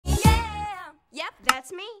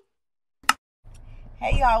That's me.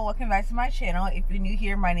 Hey y'all, welcome back to my channel. If you're new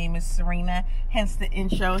here, my name is Serena, hence the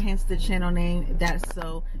intro, hence the channel name. That's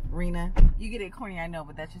so Renna. You get it corny, I know,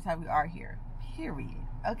 but that's just how we are here. Period.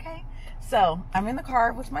 Okay? So, I'm in the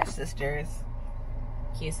car with my sisters.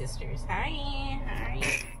 Cute sisters. Hi. Hi.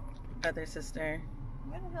 Other sister.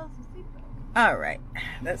 Where the hell's the seatbelt? Alright.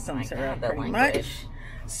 That sums it up pretty much.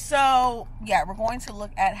 So, yeah, we're going to look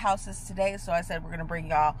at houses today. So I said we're going to bring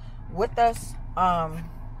y'all with us.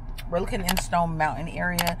 We're looking in Stone Mountain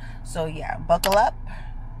area. So yeah, buckle up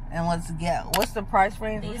and let's go. What's the price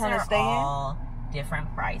range we're trying to stay in? These are all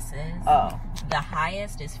different prices. Oh. The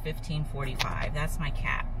highest is $15.45. That's my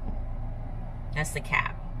cap. That's the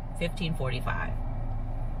cap. $15.45.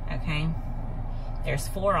 Okay? There's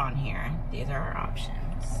 4 on here. These are our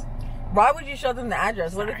options. Why would you show them the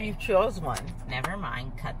address? Sorry. What if you chose one? Never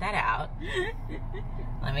mind. Cut that out.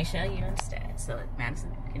 Let me show you instead. So,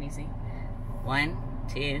 Madison, can you see? 1,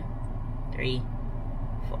 2, 3,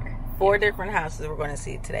 4. 4 different houses we're going to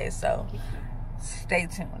see today, so stay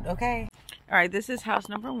tuned, okay? All right, this is house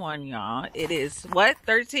number 1, y'all. It is, what,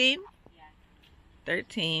 13? Yeah.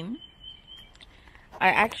 13. I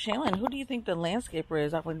asked Shaylin, who do you think the landscaper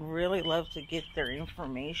is? I would really love to get their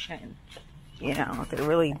information. You know, they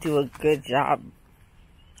really do a good job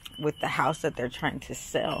with the house that they're trying to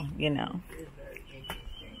sell, you know. It is very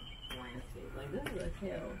interesting landscape. Like, this is a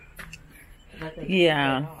hill.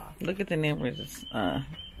 Yeah, look at the neighbor's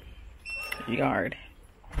yard.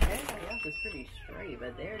 Everybody else is pretty straight,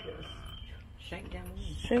 but they're just shanked down the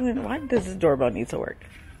knee. Shaylin, why does this doorbell need to work?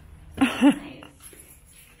 Nice.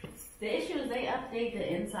 The issue is they update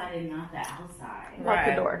the inside and not the outside. Lock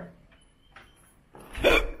the door.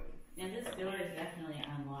 And this door is definitely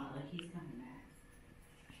unlocked. Like, he's coming back.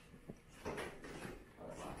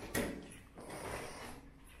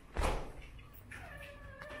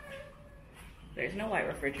 There's no white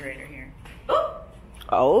refrigerator here.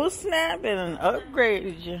 Oh, snap, and an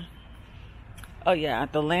upgrade. Oh, yeah,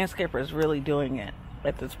 the landscaper is really doing it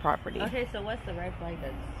at this property. Okay, so what's the red flag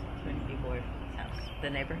that's 24's house? The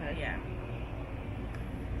neighborhood? Yeah.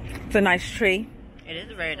 It's a nice tree. It is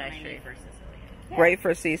a very nice tree for Sicily. Great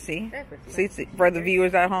for Cece. Cece, for the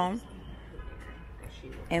viewers at home.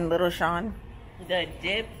 And little Sean. The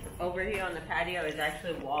dip over here on the patio is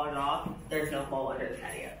actually walled off. There's no hole under the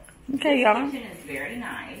patio. Okay, y'all. The kitchen is very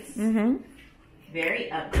nice. Mm-hmm. Very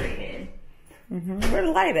upgraded. Mm-hmm. Where's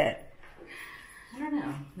the light at? I don't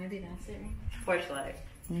know. Maybe that's it. Porch light.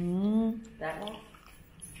 Mm-hmm. That one?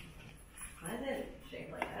 Why is it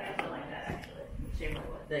shaped like that? I feel like that actually. It's shaped like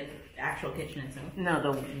what? The actual kitchen itself? No,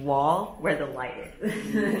 the wall where the light is.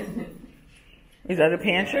 Is that a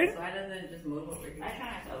pantry? Yeah, so why doesn't it just move over here? I try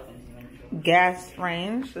not to open too many. Gas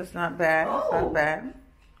range. That's not bad. Oh. It's not bad.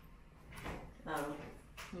 Oh.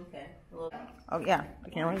 Okay. A little. Oh, yeah. The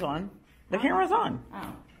camera's on. The camera's on.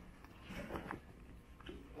 Oh.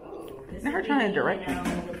 Now her trying to direct me.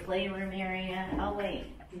 The playroom area. Oh, wait.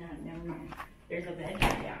 No, never mind. There's a bed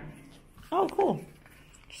down here. Oh, cool.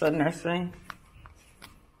 So nursery.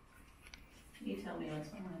 You tell me what's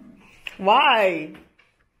going on. Why?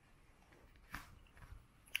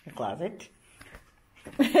 A closet.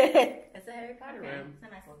 It's a Harry Potter room. It's a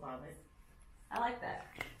nice little closet. I like that.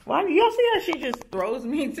 Why do y'all see how she just throws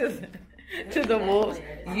me to the wolves?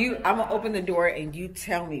 I'm gonna open the door and you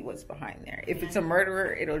tell me what's behind there. If it's a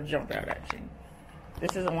murderer, it'll jump out at you.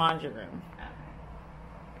 This is a laundry room.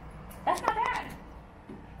 That's not bad.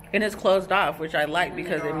 And it's closed off, which I like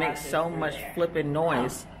because it makes so much flipping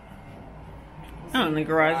noise. Oh, and the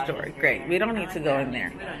garage door. Great. We don't need to go in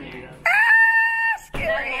there. We don't need to go. Ah,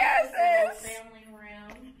 scary asses. Family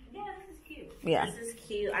room. Yeah, this is cute. Yeah. This is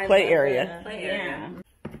cute. Play area. Play area.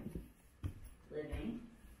 Living.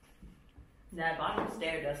 That bottom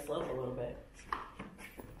stair does slope a little bit.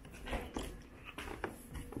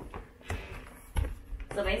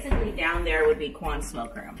 So basically down there would be Quan's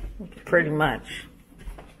smoke room. Pretty much.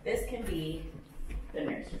 This can be the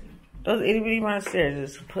nursery. Those itty bitty amount of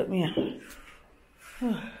stairs just put me on.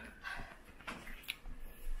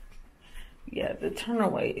 Yeah, the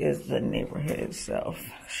turnaway is the neighborhood itself.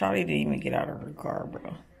 Shawty didn't even get out of her car,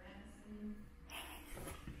 bro.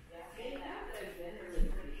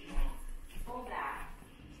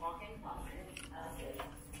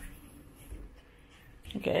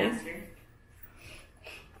 Okay.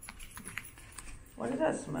 What does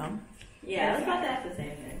that smell? Yeah, I was about to ask the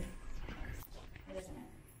same thing. It doesn't matter.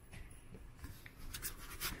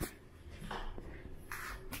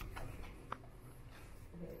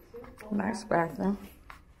 Nice bathroom.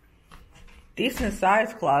 Decent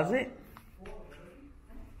sized closet.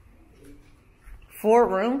 4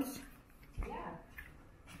 rooms.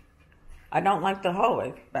 I don't like the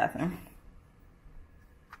hallway bathroom.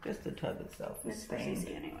 Just the tub itself is stained.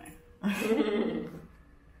 Anyway.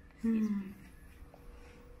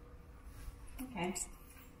 Okay.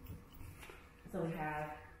 So we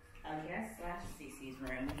have a guest / Cece's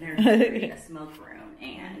room. There's a smoke room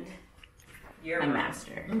and your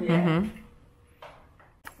master. Yeah.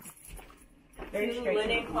 Two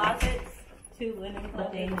linen closets.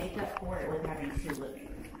 But they make up for it with having 2 living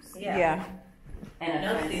rooms. Yeah. And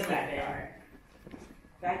no fenced backyard.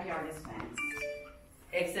 Backyard is fenced.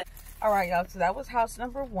 Except. All right, y'all. So that was house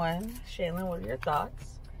number 1. Shaylin, what are your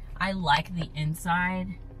thoughts? I like the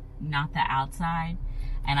inside, not the outside.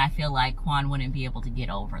 And I feel like Juan wouldn't be able to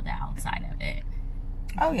get over the outside of it.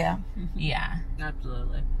 Oh, yeah. Yeah.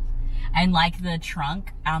 Absolutely. And like the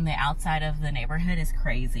trunk on the outside of the neighborhood is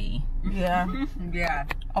crazy. Yeah. Yeah.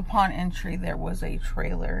 Upon entry, there was a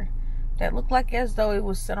trailer that looked like as though it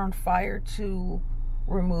was set on fire to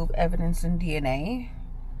remove evidence in DNA.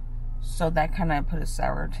 So that kind of put a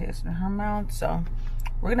sour taste in her mouth. So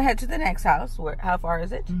we're going to head to the next house. How far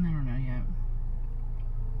is it? I don't know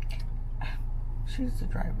yet. She's the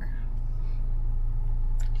driver.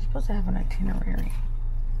 She's supposed to have an itinerary.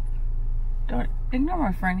 Don't ignore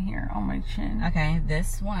my friend here on my chin. Okay,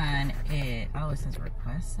 this one it says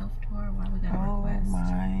request self-tour. Why we got Oh request?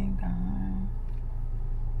 my god.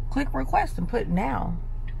 Click request and put now.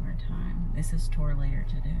 Tour time. This is tour later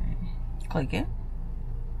today. Click it.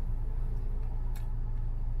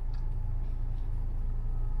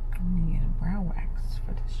 I'm gonna get a brow wax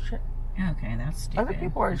for this trip. Okay, that's stupid. Other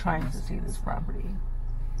people are trying to see this property.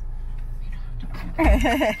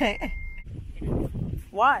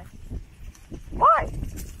 Why? Why?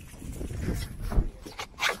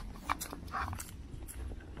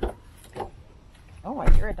 Oh, I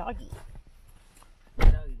hear a doggy.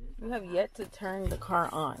 You have yet to turn the car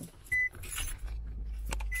on.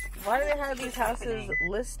 Why do they have these houses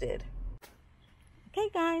listed? Okay,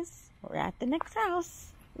 guys, we're at the next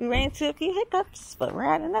house. We ran into a few hiccups, but we're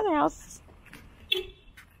at another house.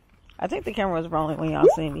 I think the camera was rolling when y'all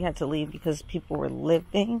seen we had to leave because people were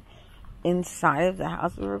living inside of the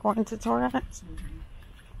house we were going to tour at.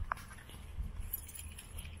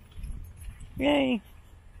 Yay.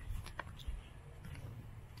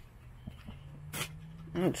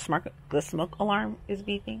 The smoke alarm is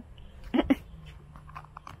beeping.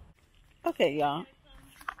 Okay, y'all.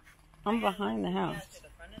 I'm behind the house.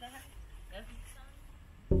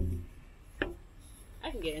 I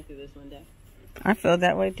can get in through this window. I feel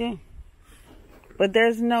that way too. But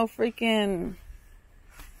there's no freaking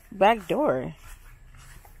back door.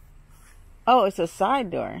 Oh, it's a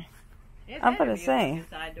side door. I'm gonna say.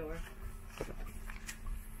 Side door.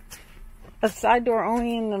 A side door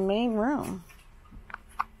only in the main room.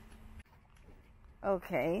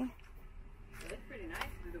 Okay. It looks pretty nice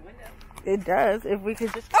through the window. It does. If we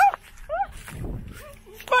could just... Oh!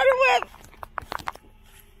 Spider web!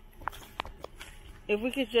 If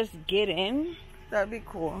we could just get in, that'd be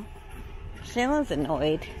cool. Shaylin's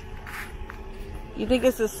annoyed. You think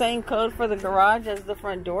it's the same code for the garage as the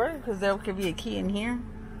front door? Because there could be a key in here.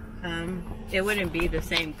 It wouldn't be the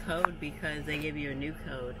same code because they give you a new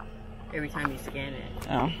code every time you scan it.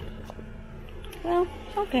 Oh. Well,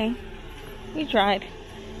 okay. We tried.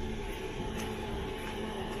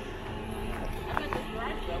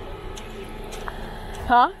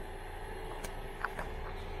 Huh?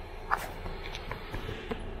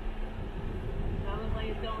 Sounds like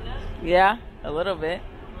it's going up. Yeah, a little bit.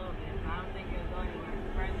 A little bit. I don't think it's going anywhere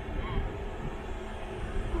further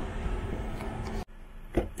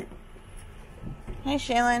than that. Hey,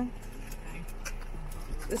 Shaylin.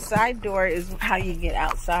 The side door is how you get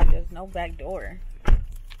outside. There's no back door.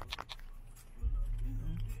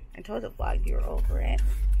 I told the vlog you were over it.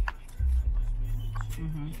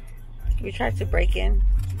 We tried to break in.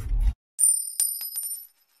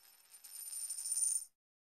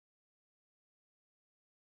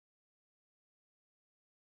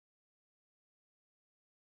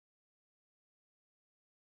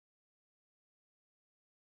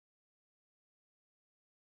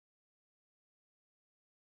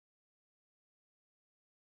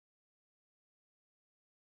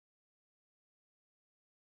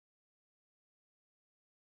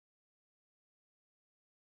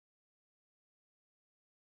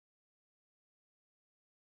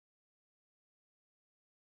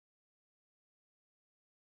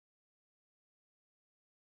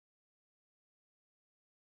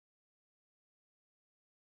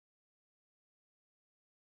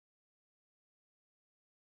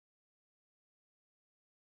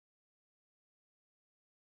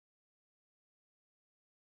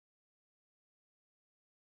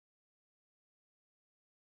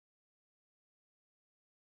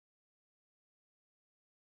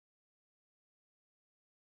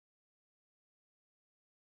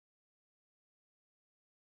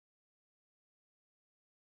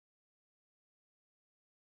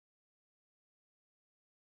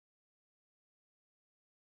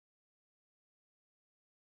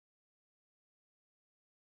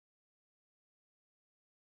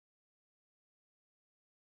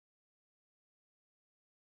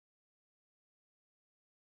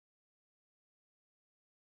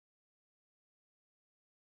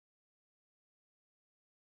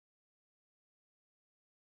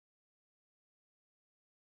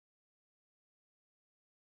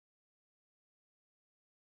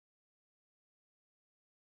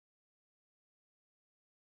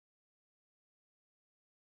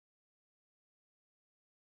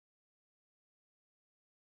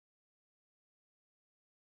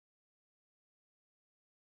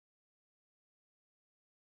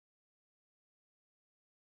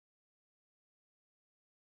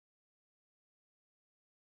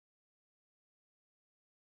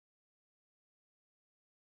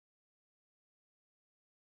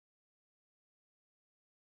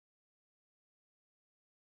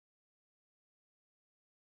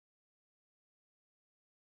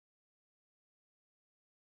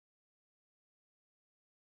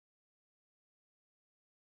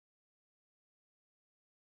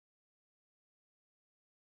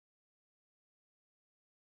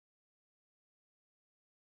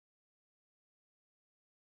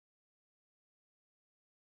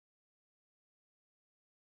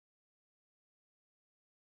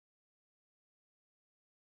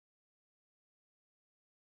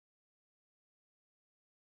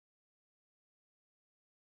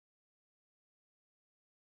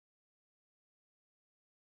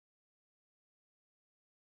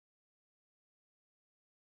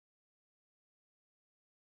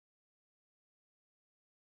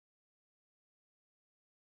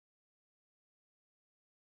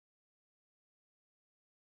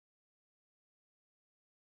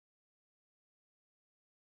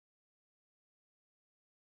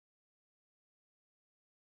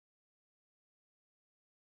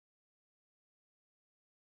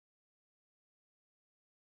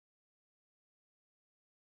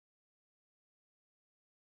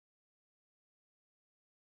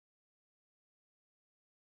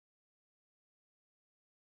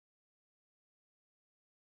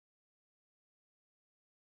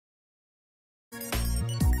 you.